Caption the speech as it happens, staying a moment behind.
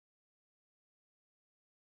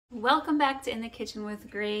Welcome back to In the Kitchen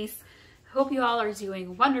with Grace. Hope you all are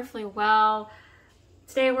doing wonderfully well.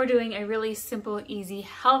 Today we're doing a really simple, easy,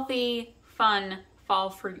 healthy, fun fall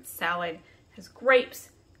fruit salad. It has grapes,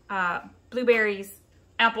 blueberries,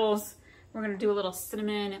 apples. We're gonna do a little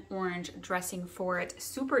cinnamon orange dressing for it.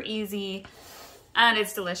 Super easy and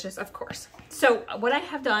it's delicious, of course. So what I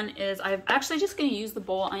have done is I'm actually just gonna use the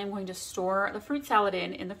bowl I am going to store the fruit salad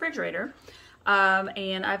in the refrigerator.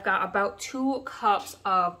 And I've got about 2 cups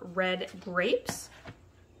of red grapes.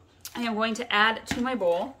 I am going to add to my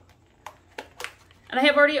bowl. And I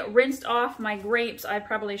have already rinsed off my grapes. I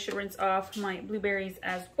probably should rinse off my blueberries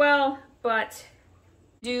as well, but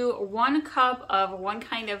do 1 cup of one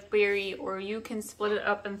kind of berry, or you can split it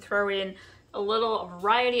up and throw in a little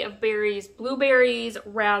variety of berries, blueberries,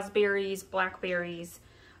 raspberries, blackberries.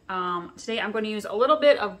 Today I'm going to use a little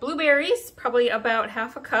bit of blueberries, probably about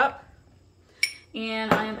half a cup.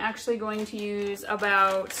 And I am actually going to use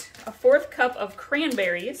about a 1/4 cup of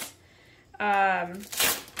cranberries.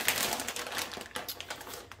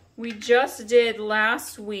 We just did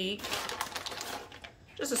last week,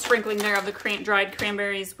 just a sprinkling there of the dried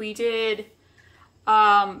cranberries. We did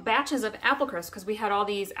batches of apple crisp because we had all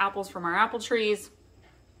these apples from our apple trees.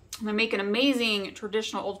 And they make an amazing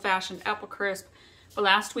traditional old-fashioned apple crisp. But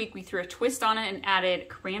last week we threw a twist on it and added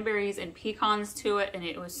cranberries and pecans to it, and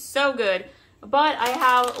it was so good. But I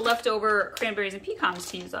have leftover cranberries and pecans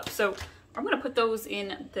to use up. So I'm gonna put those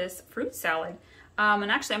in this fruit salad.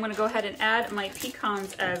 And actually I'm gonna go ahead and add my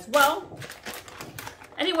pecans as well.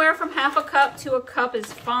 Anywhere from half a cup to a cup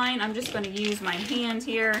is fine. I'm just gonna use my hand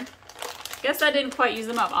here. Guess I didn't quite use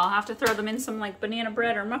them up. I'll have to throw them in some like banana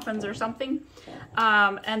bread or muffins or something.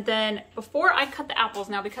 And then before I cut the apples,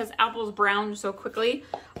 now because apples brown so quickly,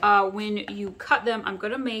 when you cut them, I'm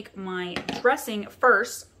gonna make my dressing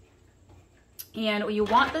first. And you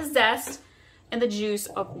want the zest and the juice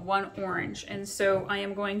of 1 orange. And so I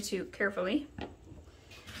am going to carefully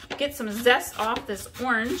get some zest off this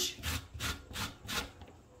orange.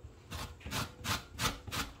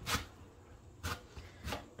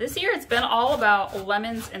 This year it's been all about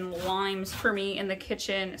lemons and limes for me in the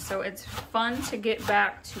kitchen. So it's fun to get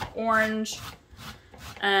back to orange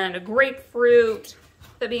and grapefruit.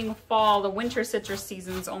 That being fall, the winter citrus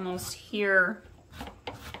season's almost here.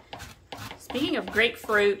 Speaking of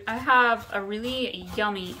grapefruit, I have a really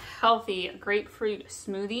yummy, healthy grapefruit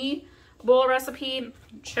smoothie bowl recipe.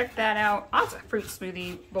 Check that out. Lots of fruit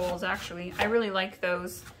smoothie bowls, actually. I really like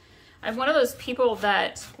those. I'm one of those people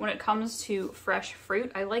that when it comes to fresh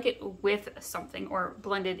fruit, I like it with something or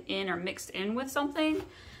blended in or mixed in with something.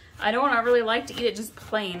 I don't really like to eat it just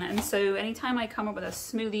plain. And so anytime I come up with a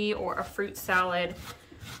smoothie or a fruit salad,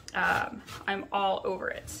 I'm all over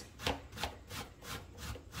it.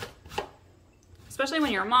 Especially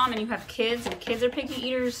when you're a mom and you have kids, and kids are picky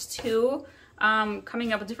eaters too.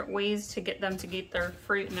 Coming up with different ways to get them to get their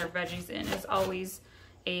fruit and their veggies in is always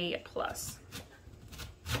a plus.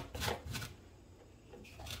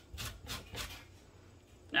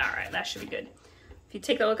 All right, that should be good. If you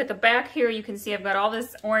take a look at the back here, you can see I've got all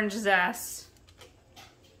this orange zest.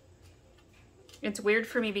 It's weird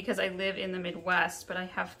for me because I live in the Midwest, but I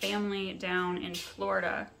have family down in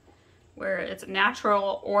Florida where it's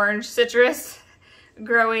natural orange citrus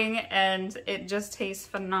growing, and it just tastes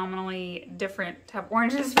phenomenally different to have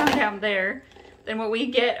oranges from down there than what we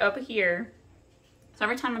get up here. So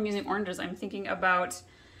every time I'm using oranges, I'm thinking about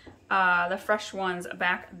the fresh ones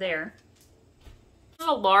back there. This is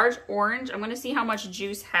a large orange. I'm going to see how much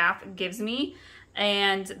juice half gives me,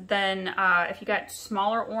 and then if you got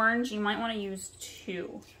smaller orange, you might want to use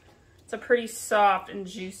 2. It's a pretty soft and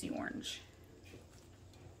juicy orange.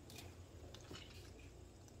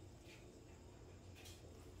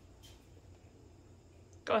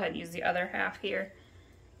 Go ahead and use the other half here.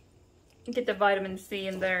 Get the vitamin C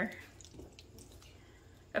in there.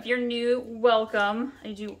 If you're new, welcome.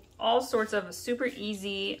 I do all sorts of super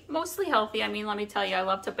easy, mostly healthy. I mean, let me tell you, I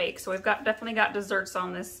love to bake. So we've definitely got desserts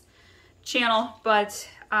on this channel, but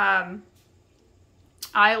I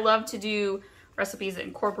love to do recipes that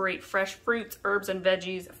incorporate fresh fruits, herbs, and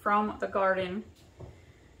veggies from the garden.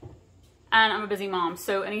 And I'm a busy mom,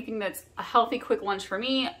 so anything that's a healthy, quick lunch for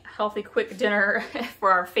me, healthy, quick dinner for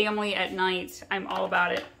our family at night, I'm all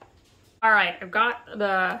about it. All right, I've got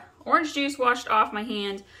the orange juice washed off my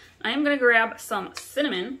hand. I am gonna grab some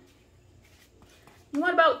cinnamon. You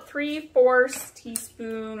want about 3/4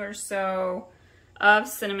 teaspoon or so of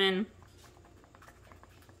cinnamon.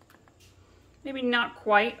 Maybe not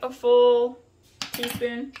quite a full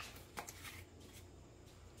teaspoon.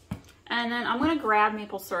 And then I'm gonna grab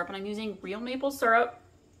maple syrup, and I'm using real maple syrup.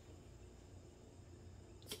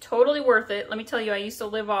 It's totally worth it. Let me tell you,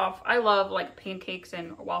 I love like pancakes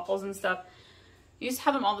and waffles and stuff. I used to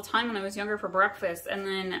have them all the time when I was younger for breakfast. And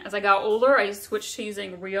then as I got older, I switched to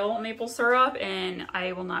using real maple syrup, and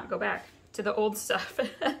I will not go back to the old stuff.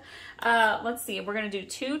 Let's see, we're gonna do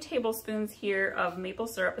 2 tablespoons here of maple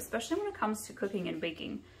syrup, especially when it comes to cooking and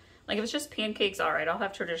baking. Like if it's just pancakes, all right, I'll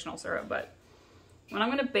have traditional syrup, but when I'm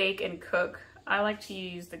gonna bake and cook, I like to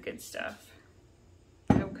use the good stuff.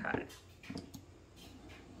 Okay.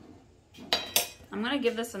 I'm gonna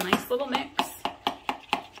give this a nice little mix.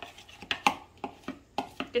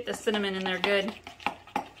 Get the cinnamon in there good.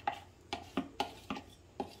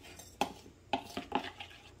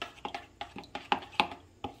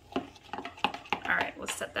 All right,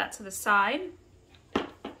 let's set that to the side. We're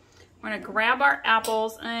gonna grab our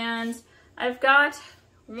apples, and I've got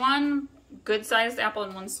 1 good-sized apple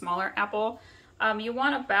and 1 smaller apple. You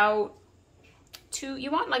want about 2,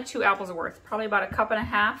 you want like 2 apples worth, probably about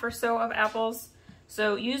 1.5 cups or so of apples.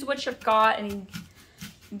 So use what you've got and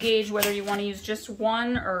gauge whether you want to use just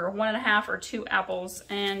 1 or 1.5 or 2 apples.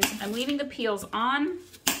 And I'm leaving the peels on.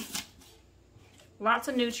 Lots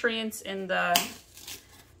of nutrients in the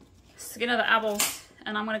skin of the apples.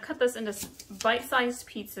 And I'm going to cut this into bite-sized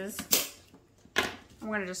pieces. I'm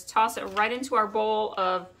going to just toss it right into our bowl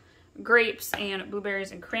of grapes and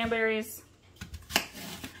blueberries and cranberries.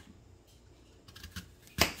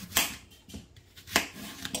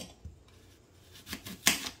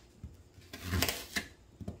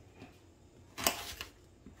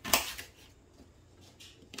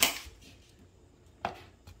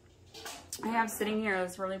 I have sitting here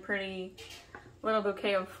this really pretty little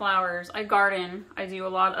bouquet of flowers. I garden. I do a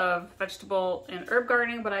lot of vegetable and herb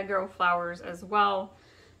gardening, but I grow flowers as well.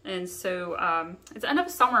 And so it's the end of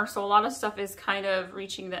summer, so a lot of stuff is kind of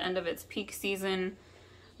reaching the end of its peak season,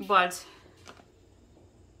 but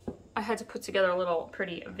I had to put together a little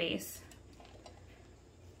pretty vase.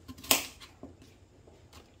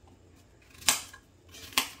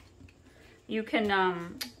 You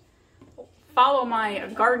can follow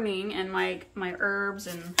my gardening and my herbs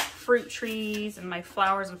and fruit trees and my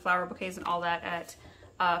flowers and flower bouquets and all that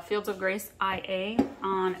at Fields of Grace IA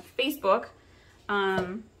on Facebook.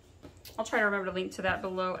 I'll try to remember to link to that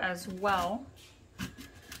below as well.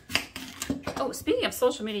 Oh, speaking of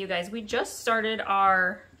social media, you guys, we just started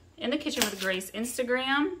our In the Kitchen with Grace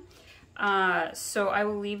Instagram. So I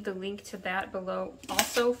will leave the link to that below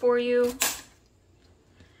also for you.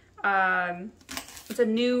 It's a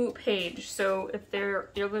new page, so if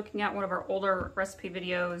you're looking at one of our older recipe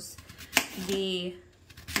videos, the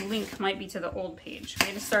link might be to the old page. We're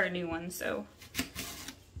going to start a new one, so.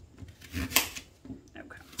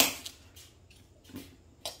 Okay.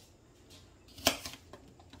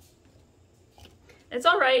 It's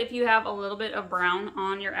all right if you have a little bit of brown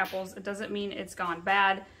on your apples. It doesn't mean it's gone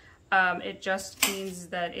bad. It just means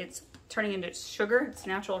that it's turning into sugar. It's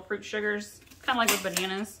natural fruit sugars, kind of like with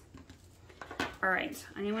bananas. All right,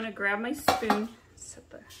 I'm gonna grab my spoon, set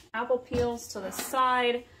the apple peels to the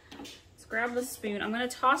side. Let's grab the spoon. I'm gonna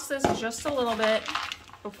toss this just a little bit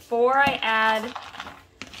before I add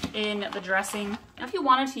in the dressing. Now, if you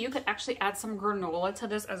wanted to, you could actually add some granola to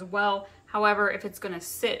this as well. However, if it's gonna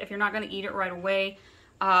sit, if you're not gonna eat it right away,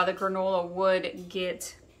 the granola would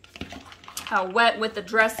get wet with the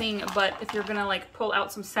dressing. But if you're gonna like pull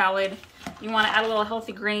out some salad, you want to add a little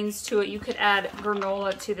healthy grains to it, you could add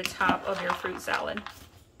granola to the top of your fruit salad.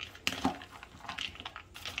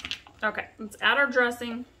 Okay, let's add our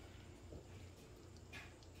dressing.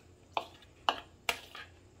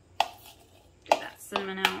 Get that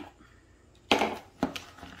cinnamon out.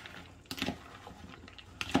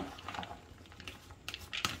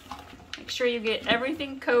 Make sure you get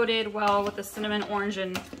everything coated well with the cinnamon, orange,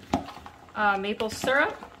 and maple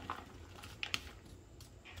syrup.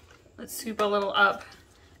 Let's scoop a little up.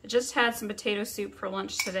 I just had some potato soup for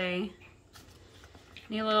lunch today.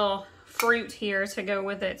 Need a little fruit here to go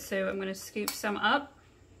with it, so I'm gonna scoop some up.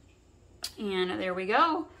 And there we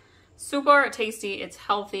go. Super tasty, it's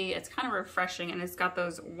healthy, it's kind of refreshing, and it's got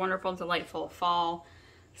those wonderful, delightful fall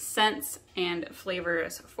scents and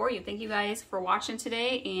flavors for you. Thank you guys for watching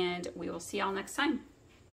today, and we will see y'all next time.